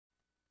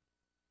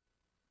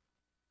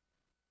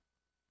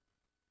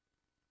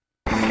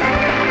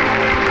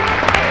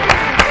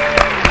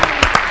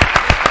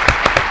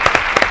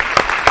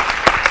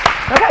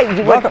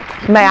Welcome.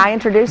 May I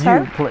introduce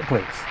her?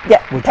 Please.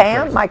 Yeah,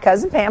 Pam, my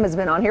cousin Pam has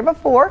been on here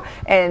before,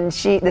 and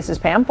this is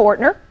Pam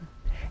Fortner,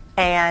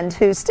 and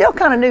who's still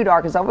kind of new to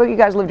Arkansas. Well, you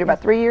guys lived here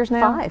about 3 years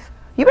now? 5.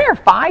 You've been here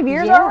 5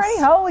 years Yes. already?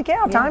 Holy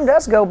cow, time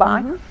Yes. does go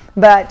by.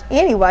 But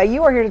anyway,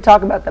 you are here to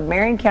talk about the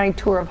Marion County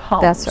Tour of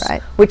Homes. That's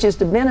right. Which is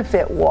to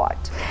benefit what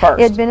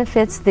first? It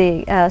benefits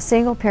the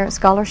Single Parent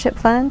Scholarship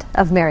Fund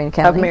of Marion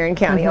County. Of Marion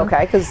County,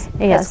 okay, because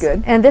that's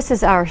good. And this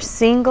is our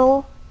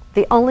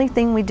the only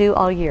thing we do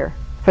all year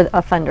for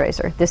a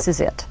fundraiser. This is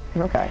it.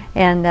 Okay.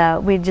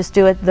 And we just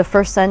do it the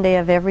first Sunday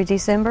of every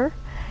December.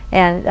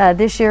 And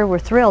this year we're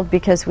thrilled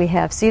because we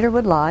have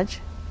Cedarwood Lodge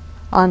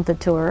on the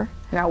tour.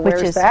 Now,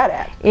 where's that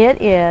at?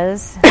 It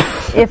is,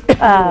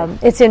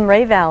 it's in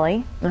Ray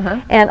Valley,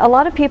 and a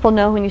lot of people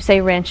know when you say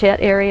Ranchette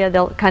area,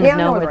 they'll kind of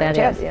know where that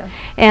is. Yeah.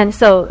 And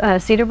so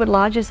Cedarwood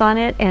Lodge is on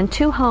it, and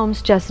 2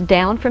 homes just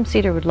down from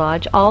Cedarwood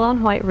Lodge, all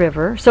on White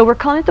River. So we're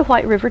calling it the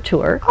White River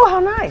Tour. Oh, how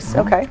nice.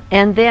 Okay.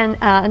 And then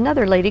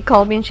another lady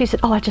called me and she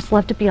said, "Oh, I just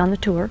love to be on the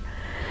tour."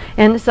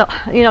 And so,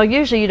 you know,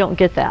 usually you don't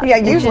get that. Yeah,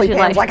 usually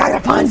Pam's like, I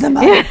gotta find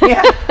somebody.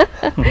 Yeah.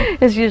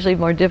 It's usually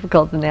more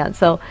difficult than that.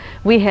 So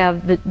we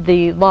have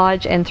the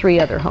lodge and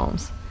 3 other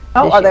homes.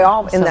 Oh, are they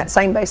all in that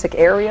same basic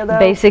area, though?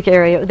 Basic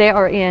area. They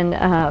are in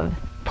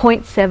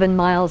 0.7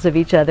 miles of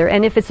each other.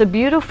 And if it's a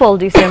beautiful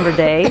December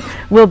day,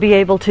 we'll be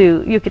able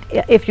to, you could,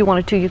 if you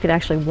wanted to, you could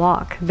actually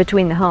walk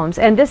between the homes.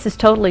 And this is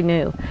totally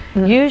new.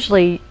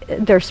 Usually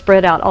they're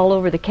spread out all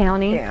over the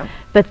county.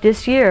 But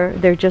this year,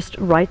 they're just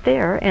right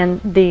there,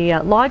 and the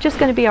lodge is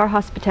going to be our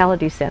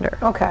hospitality center.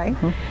 Okay.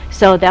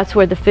 So that's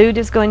where the food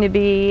is going to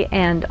be,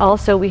 and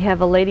also we have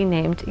a lady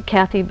named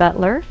Kathy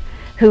Butler,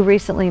 who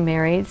recently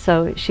married,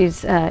 so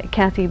she's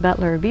Kathy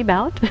Butler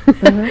Bebout,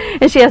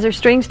 and she has her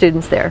string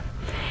students there.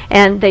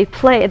 And they're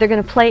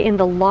going to play in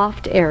the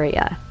loft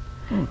area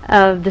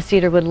of the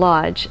Cedarwood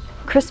Lodge,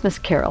 Christmas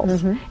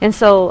carols. And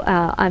so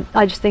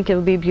I just think it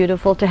would be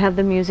beautiful to have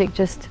the music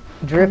just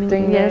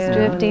drifting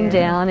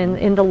down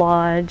in the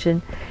lodge,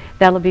 and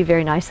that'll be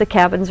very nice. The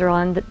cabins are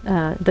on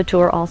the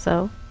tour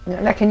also.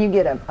 Now, can you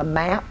get a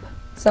map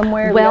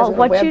somewhere? Well,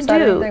 what you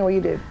do,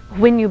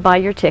 when you buy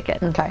your ticket,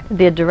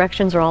 the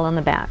directions are all on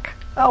the back.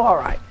 Oh, all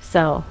right.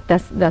 So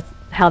that's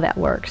how that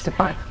works.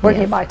 Where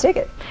can you buy a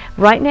ticket?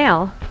 Right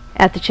now,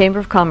 at the Chamber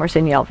of Commerce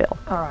in Yellville.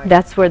 All right.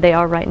 That's where they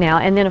are right now.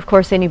 And then, of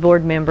course, any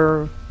board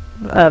member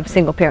of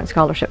Single Parent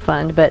Scholarship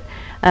Fund, but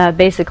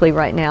basically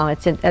right now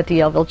it's at the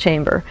Yellville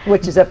Chamber.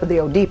 Which is up at the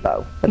old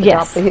depot at the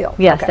top of the hill.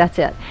 Yes, that's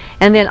it.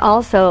 And then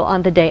also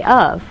on the day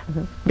of,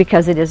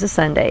 because it is a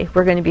Sunday,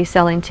 we're going to be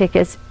selling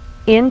tickets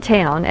in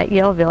town at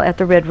Yellville at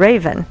the Red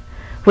Raven,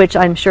 which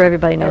I'm sure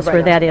everybody knows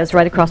where that is,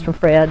 right across from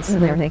Fred's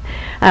and everything.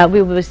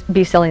 We will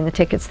be selling the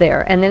tickets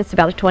there. And then it's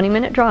about a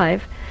 20-minute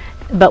drive.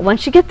 But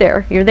once you get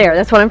there, you're there.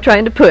 That's what I'm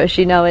trying to push.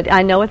 You know,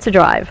 I know it's a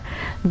drive,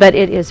 but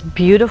it is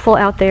beautiful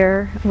out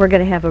there. We're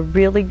going to have a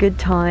really good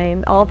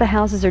time. All the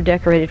houses are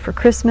decorated for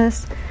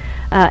Christmas,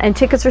 and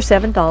tickets are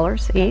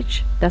 $7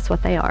 each. That's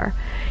what they are.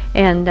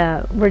 And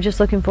we're just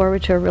looking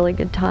forward to a really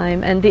good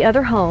time. And the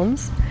other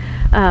homes,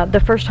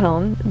 the first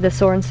home, the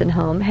Sorensen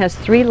home, has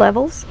 3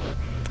 levels,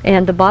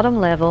 and the bottom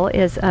level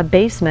is a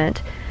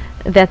basement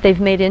that they've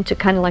made into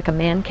kind of like a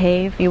man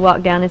cave. You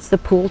walk down, it's the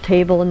pool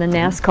table, and the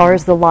NASCAR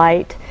is the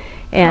light.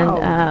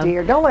 And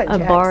dear, don't let a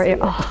Jack bar. see it.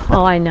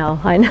 Oh, I know.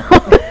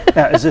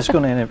 Now, is this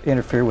going to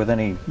interfere with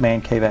any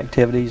man cave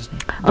activities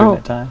during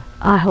that time?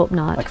 I hope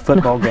not. Like a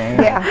football game?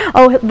 Yeah.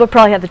 Oh, we'll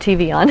probably have the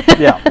TV on.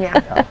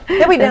 Yeah.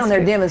 They'll be down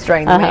there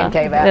demonstrating the man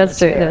cave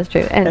atmosphere. That's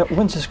true. And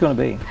when's this going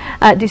to be?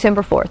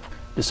 December 4th.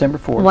 December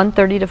 4th.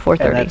 1:30 to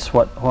 4:30. And that's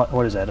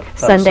what is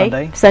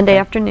that? Sunday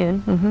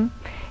afternoon.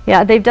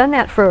 Yeah, they've done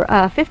that for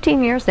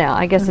 15 years now.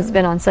 I guess it's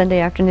been on Sunday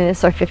afternoon.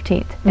 It's our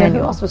 15th. And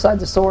who else besides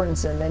the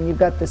Sorensen? Then you've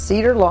got the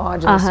Cedar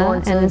Lodge and the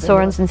Sorensens. And then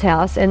Sorensen's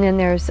house. And then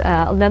there's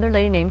another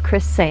lady named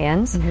Chris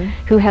Sands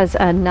who has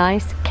a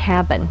nice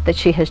cabin that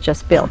she has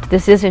just built.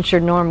 This isn't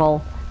your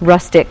normal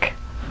rustic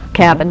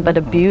cabin, but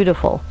a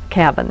beautiful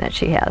cabin that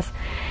she has.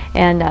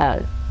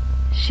 And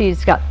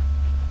she's got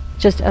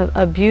just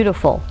a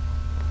beautiful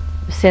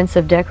sense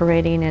of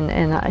decorating,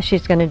 and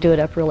she's going to do it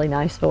up really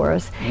nice for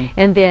us.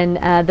 And then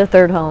the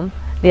third home,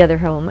 the other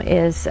home,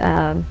 is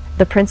the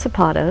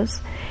Principatos,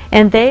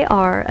 and they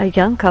are a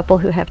young couple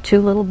who have 2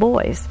 little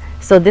boys.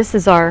 So this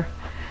is our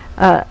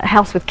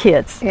house with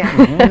kids.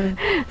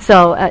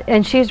 So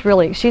and she's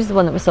the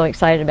one that was so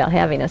excited about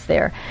having us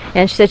there,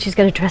 and she said she's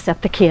going to dress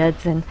up the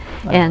kids and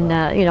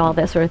you know, all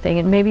that sort of thing,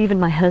 and maybe even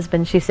my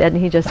husband, she said,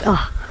 and he just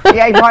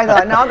yeah, he probably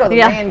thought, no, I'll go to the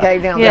man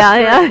cave down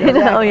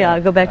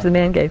there. Go back to the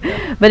man cave.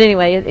 But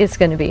anyway, it's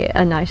going to be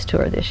a nice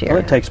tour this year.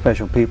 Well, it takes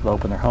special people to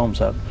open their homes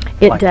up.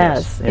 It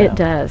does. It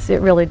does. It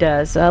really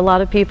does. A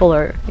lot of people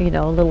are, you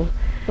know, a little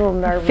A little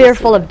nervous.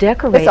 fearful of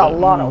decorating. It's a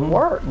lot of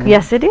work.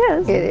 Yes, it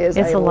is. It is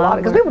It's a lot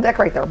because of work. people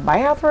decorate their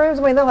bathrooms.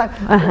 I mean, they'll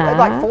have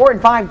like 4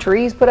 and 5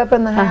 trees put up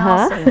in the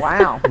house, and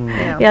wow,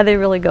 Yeah, they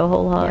really go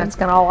whole hog. that's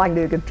kind of all I can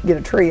do to get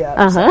a tree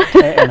up. So.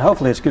 And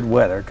hopefully it's good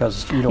weather,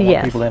 because you don't want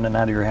Yes. people in and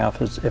out of your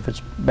house if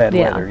it's bad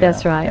Yeah, weather.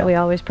 that's right. Yeah. We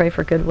always pray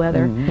for good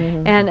weather.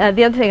 And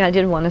the other thing I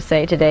did want to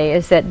say today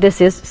is that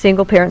this is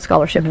Single Parent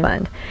Scholarship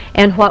Fund.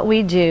 And what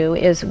we do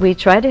is we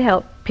try to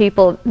help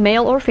people,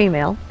 male or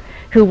female,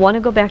 who want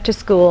to go back to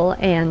school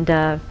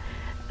and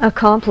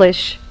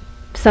accomplish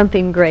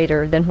something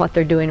greater than what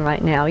they're doing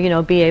right now. You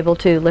know, be able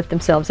to lift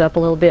themselves up a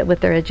little bit with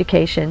their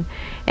education.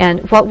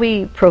 And what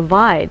we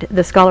provide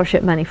the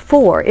scholarship money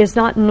for is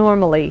not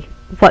normally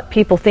what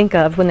people think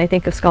of when they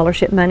think of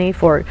scholarship money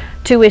for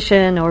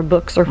tuition or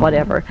books or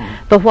whatever.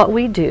 But what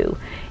we do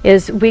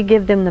is we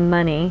give them the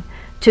money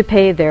to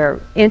pay their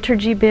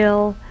Entergy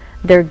bill,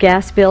 their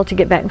gas bill to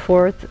get back and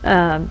forth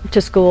to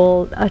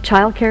school, a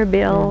child care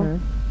bill,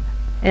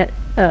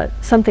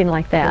 something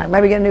like that.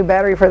 Maybe get a new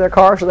battery for their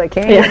car so they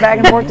can get back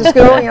and forth to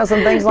school, you know,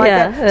 some things like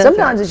Yeah, that. that's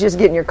Sometimes right. it's just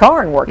getting your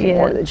car in working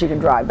Yeah. order that you can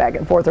drive back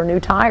and forth, or new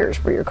tires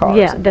for your car. or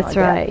Yeah, something that's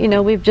like right. You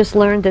know, we've just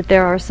learned that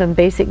there are some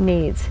basic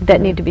needs that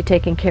need to be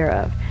taken care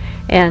of,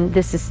 and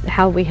this is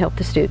how we help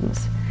the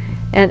students.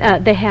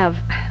 And they have,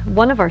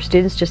 one of our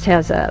students just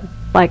has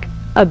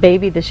a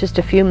baby that's just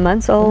a few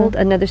months old.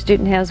 Another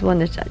student has one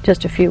that's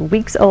just a few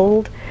weeks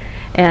old.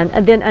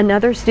 And then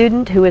another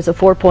student who is a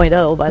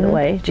 4.0, by the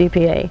way,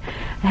 GPA,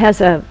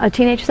 has a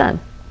teenage son.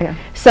 Yeah.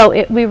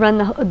 So we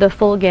run the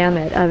full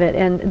gamut of it,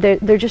 and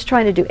they're just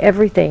trying to do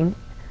everything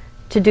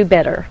to do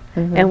better,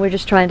 and we're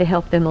just trying to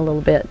help them a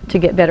little bit to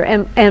get better.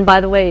 And by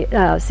the way,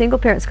 Single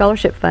Parent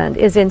Scholarship Fund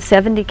is in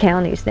 70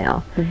 counties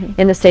now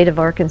in the state of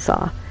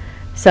Arkansas.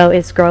 So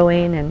it's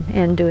growing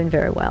and doing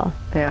very well.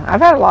 Yeah, I've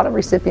had a lot of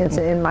recipients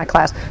in my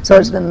class. So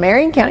it's the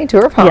Marion County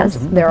Tour of Homes.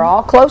 Yes. They're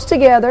all close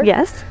together.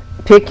 Yes.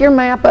 Pick your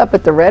map up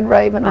at the Red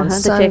Raven on the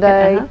ticket,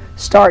 Sunday.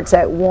 Starts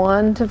at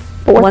 1 to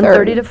 4:30.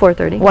 1:30 to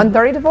 4:30.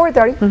 1:30 to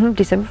 4:30.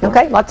 December 4th.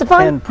 Okay, lots of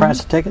fun. And price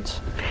of tickets?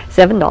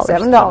 $7.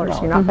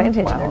 $7. You're not paying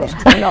attention Wow. there, Dan.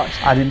 $7.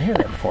 I didn't hear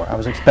that before. I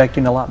was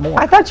expecting a lot more.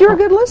 I thought you were a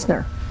good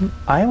listener.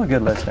 I am a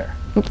good listener.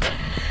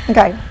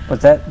 Okay.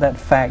 But that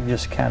fact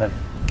just kind of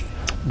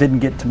didn't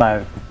get to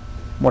my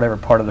whatever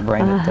part of the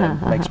brain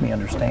that makes me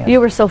understand.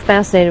 You were so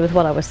fascinated with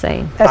what I was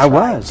saying. That's I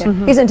right. was. Yeah.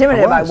 He's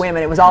intimidated by was.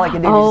 women. It was all he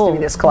could do just to be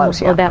this close.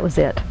 Yeah. Well, that was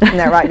it. Isn't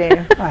that right,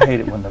 Daniel? I hate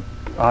it when the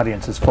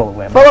audience is full of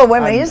women. Full of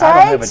women. He I just don't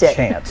have hates a it.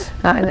 chance.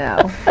 I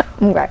know.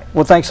 Okay.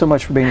 Well, thanks so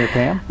much for being here,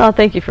 Pam. Oh,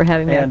 thank you for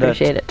having me. I And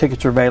appreciate it.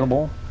 tickets are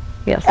available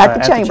Yes. At the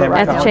chamber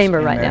right At the now. chamber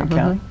in right now.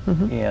 Marion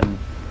County. And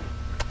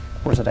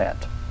where's it at?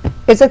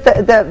 It's at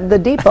the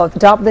depot at the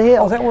top of the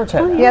hill. Oh, that where it's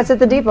at. Yeah, it's at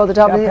the depot at the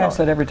top I of the pass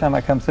hill. that every time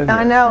I come through here.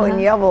 I know. In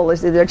Yellville,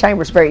 their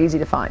chamber's very easy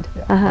to find.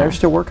 Yeah. They're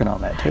still working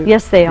on that too.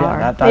 Yes, they Yeah, are.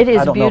 and I It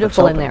is don't know if it's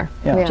beautiful in open.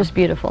 there. Yeah. Just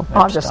beautiful.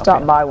 I'll just stop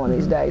stop in. by one of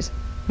these days.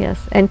 Yes.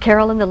 And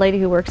Carolyn, the lady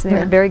who works in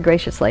there, very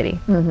gracious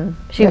lady. She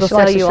Yeah, will she sell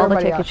likes to you show all the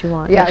everybody tickets off. you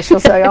want. Yeah, she'll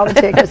sell you all the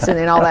tickets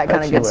and all that kind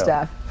of She good will.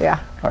 stuff. Yeah.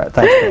 All right,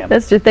 thanks, Pam.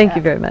 That's true. Thank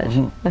you very much.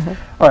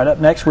 All right, up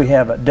next we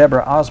have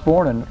Deborah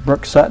Osborne and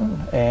Brooke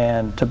Sutton,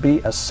 and To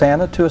Be a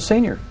Santa to a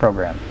Senior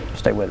program.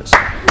 Stay with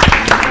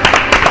us.